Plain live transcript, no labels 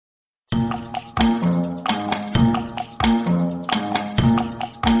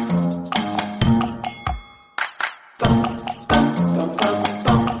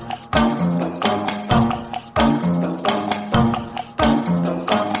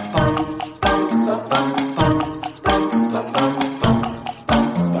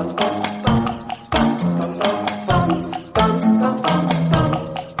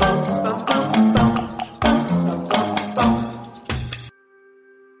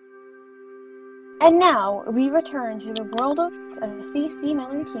And now, we return to the World of CC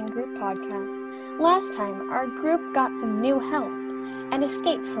Miller Teen Group podcast. Last time, our group got some new help and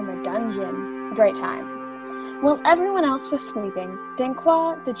escaped from a dungeon. Great times. While everyone else was sleeping,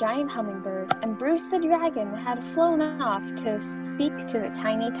 Dinqua, the giant hummingbird, and Bruce the dragon had flown off to speak to the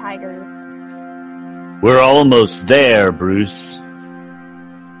tiny tigers. We're almost there, Bruce.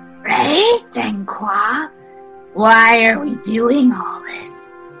 Right, Dinqua? Why are we doing all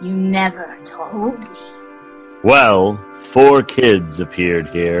this? You never told me. Well, 4 kids appeared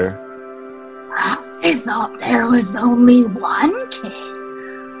here. I thought there was only one kid.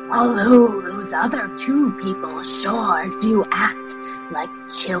 Although those other 2 people sure do act like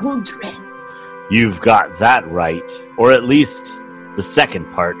children. You've got that right, or at least the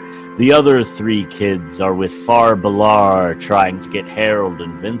second part. The other 3 kids are with Farbalar trying to get Harold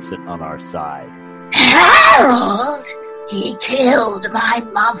and Vincent on our side. Harold? He killed my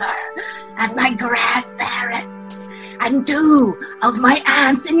mother and my grandparents and 2 of my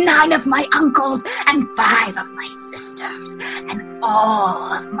aunts and 9 of my uncles and 5 of my sisters and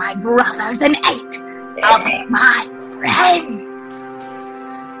all of my brothers and 8 of my friends.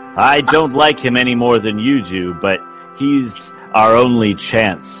 I don't like him any more than you do, but he's our only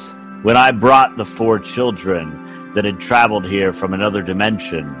chance. When I brought the 4 children that had traveled here from another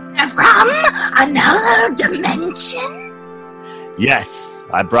dimension... From another dimension? Yes,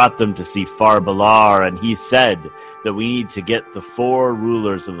 I brought them to see Farbalar, and he said that we need to get the 4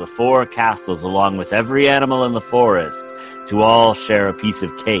 rulers of the 4 castles along with every animal in the forest to all share a piece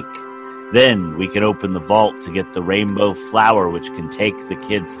of cake. Then we can open the vault to get the rainbow flower which can take the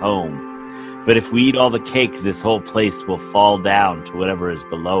kids home. But if we eat all the cake, this whole place will fall down to whatever is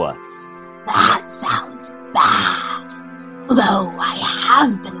below us. That sounds bad. Though I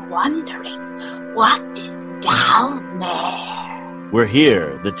have been wondering, what is down there? We're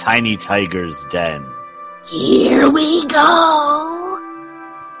here, the tiny tiger's den. Here we go.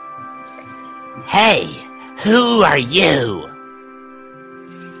 Hey, who are you?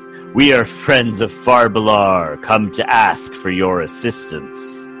 We are friends of Farbalar, come to ask for your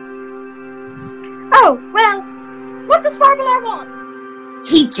assistance. Oh, well, what does Farbalar want?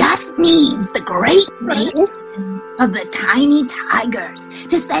 He just needs the great nation of the tiny tigers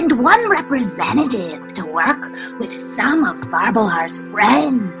to send one representative to work with some of Farbalar's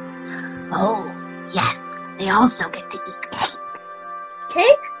friends. Oh, yes, they also get to eat cake.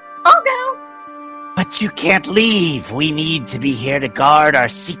 Cake? I'll go. But you can't leave. We need to be here to guard our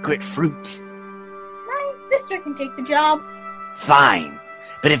secret fruit. My sister can take the job. Fine.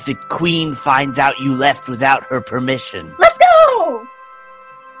 But if the queen finds out you left without her permission... Let's go!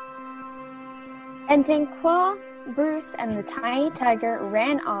 And Dinqua, Bruce, and the tiny tiger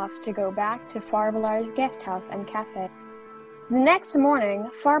ran off to go back to Farbalar's guest house and cafe. The next morning,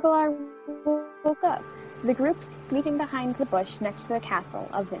 Farbalar woke up, the group sleeping behind the bush next to the castle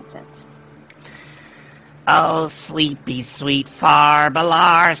of Vincent. Oh, sleepy, sweet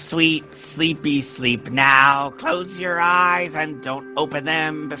Farbalar, sweet, sleepy, sleep now. Close your eyes and don't open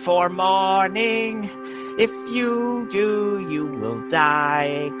them before morning. If you do, you will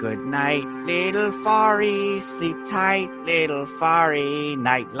die. Good night, little Fari. Sleep tight, little Fari.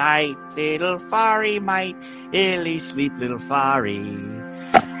 Night light, little Fari. Might illy sleep, little Fari.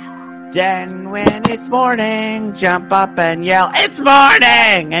 Then when it's morning, jump up and yell, "It's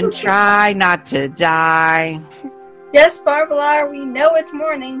morning!" and try not to die. Yes, Farbalar, we know it's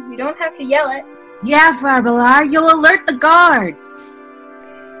morning. We don't have to yell it. Yeah, Farbalar, you'll alert the guards.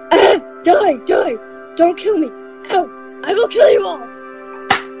 Die! Don't kill me! Ow! I will kill you all!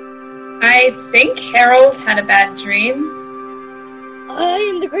 I think Harold had a bad dream. I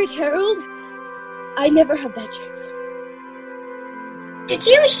am the Great Harold. I never have bad dreams. Did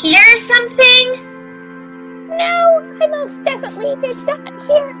you hear something? No, I most definitely did not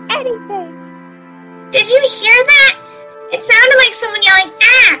hear anything. Did you hear that? It sounded like someone yelling,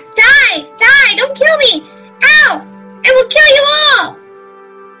 "Ah! Die! Don't kill me! Ow! I will kill you all!"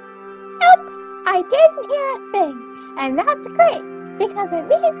 Nope, I didn't hear a thing, and that's great, because it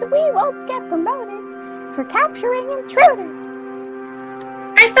means we won't get promoted for capturing intruders.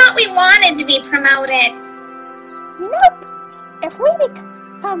 I thought we wanted to be promoted. Nope. If we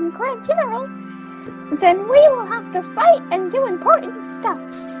become Grand Generals, then we will have to fight and do important stuff.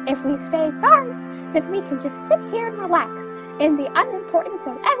 If we stay guards, then we can just sit here and relax in the unimportance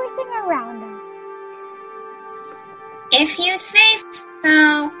of everything around us. If you say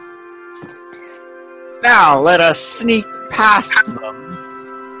so. Now let us sneak past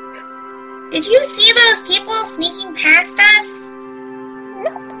them. Did you see those people sneaking past us?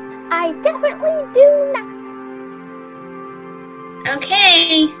 Nope, I definitely do not.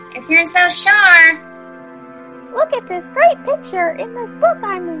 Okay, if you're so sure. Look at this great picture in this book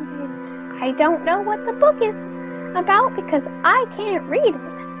I'm reading. I don't know what the book is about because I can't read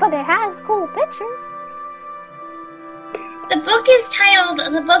it, but it has cool pictures. The book is titled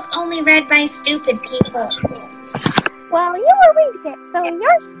The Book Only Read by Stupid People. Well, you were reading it, so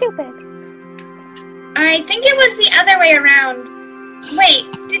you're stupid. I think it was the other way around.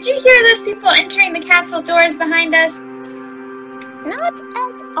 Wait, did you hear those people entering the castle doors behind us? Not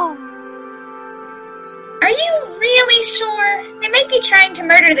at all. Are you really sure? They might be trying to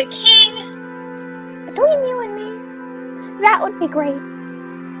murder the king. Between you and me, that would be great.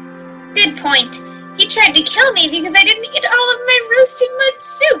 Good point. He tried to kill me because I didn't eat all of my roasted mud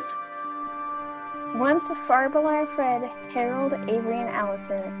soup. Once Farbalar, Fred, Harold, Avery, and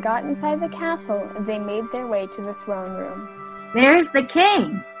Allison got inside the castle, they made their way to the throne room. There's the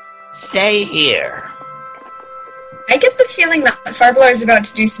king. Stay here. I get the feeling that Farbalar is about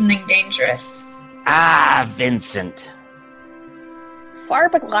to do something dangerous. Ah, Vincent.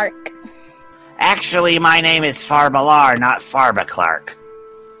 Farbaclark. Actually, my name is Farbalar, not Farbaclark.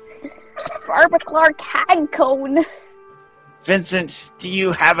 Farbaclark Hagcone. Vincent, do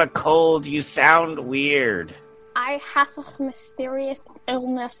you have a cold? You sound weird. I have a mysterious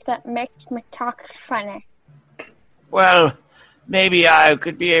illness that makes me talk funny. Well, maybe I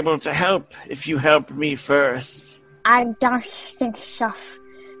could be able to help if you help me first. I don't think so.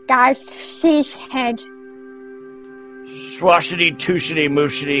 Guys, seize head. Swashity tooshity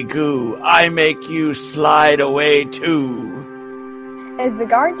mooshity goo, I make you slide away too. As the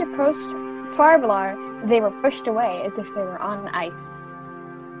guards approached Farbalar, they were pushed away as if they were on ice.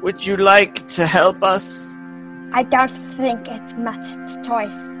 Would you like to help us? I don't think it's much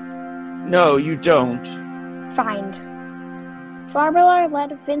choice. No, you don't. Fine. Farbalar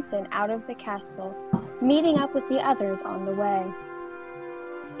led Vincent out of the castle, meeting up with the others on the way.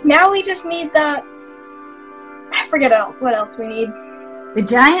 Now we just need that... I forget what else we need. The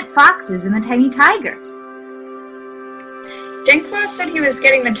giant foxes and the tiny tigers. Denqua said he was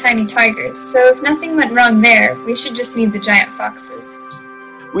getting the tiny tigers, so if nothing went wrong there, we should just need the giant foxes.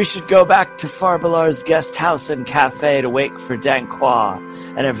 We should go back to Farbalar's guest house and cafe to wait for Danquois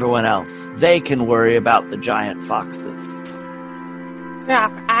and everyone else. They can worry about the giant foxes.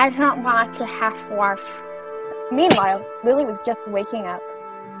 Look, I don't want to have dwarf. Meanwhile, Lily was just waking up.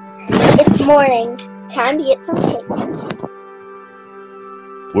 It's morning. Time to get some cake.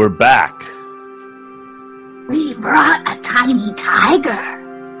 We're back. We brought a tiny tiger.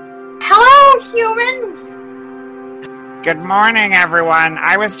 Hello, humans! Good morning, everyone.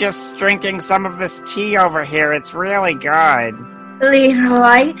 I was just drinking some of this tea over here. It's really good.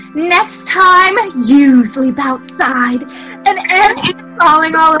 Leroy, next time you sleep outside and end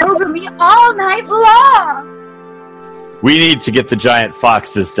falling all over me all night long. We need to get the giant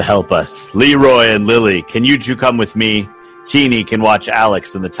foxes to help us. Leroy and Lily, can you two come with me? Teeny can watch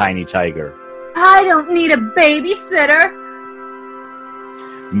Alex and the tiny tiger. I don't need a babysitter.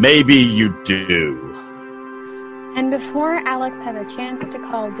 Maybe you do. And before Alex had a chance to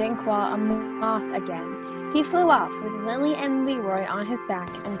call Danquois a moth again, he flew off with Lily and Leroy on his back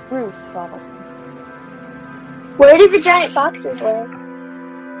and Bruce followed. Where do the giant foxes live?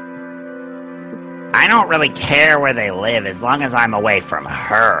 I don't really care where they live as long as I'm away from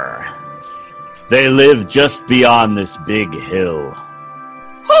her. They live just beyond this big hill.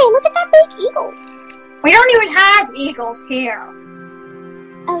 Hey, look at that big eagle. We don't even have eagles here.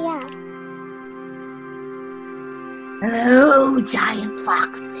 Oh, yeah. Hello, giant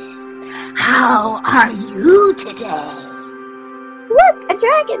foxes. How are you today? Look, a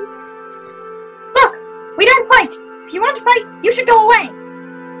dragon. Look, we don't fight. If you want to fight, you should go away.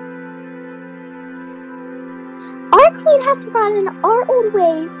 Our queen has forgotten our old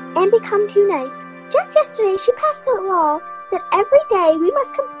ways and become too nice. Just yesterday, she passed a law that every day we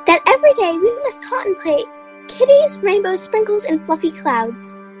must contemplate kitties, rainbows, sprinkles, and fluffy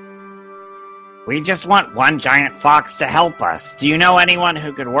clouds. We just want one giant fox to help us. Do you know anyone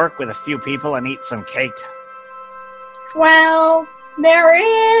who could work with a few people and eat some cake? Well, there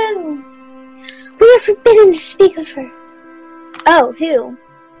is... We are forbidden to speak of her. Oh, who?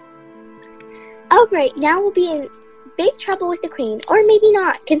 Oh, great. Now we'll be in big trouble with the queen. Or maybe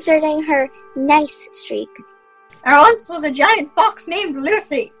not, considering her nice streak. There once was a giant fox named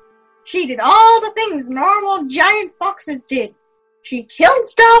Lucy. She did all the things normal giant foxes did. She killed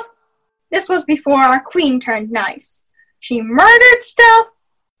stuff. This was before our queen turned nice. She murdered stuff.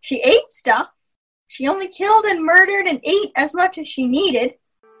 She ate stuff. She only killed and murdered and ate as much as she needed.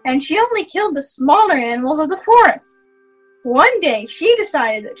 And she only killed the smaller animals of the forest. One day, she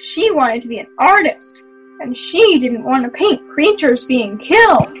decided that she wanted to be an artist. And she didn't want to paint creatures being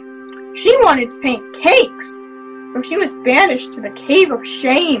killed. She wanted to paint cakes. So she was banished to the Cave of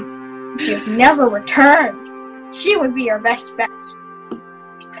Shame. She has never returned. She would be our best bet.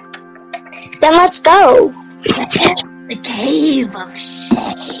 Then let's go. The Cave of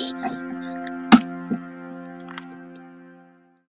Shame.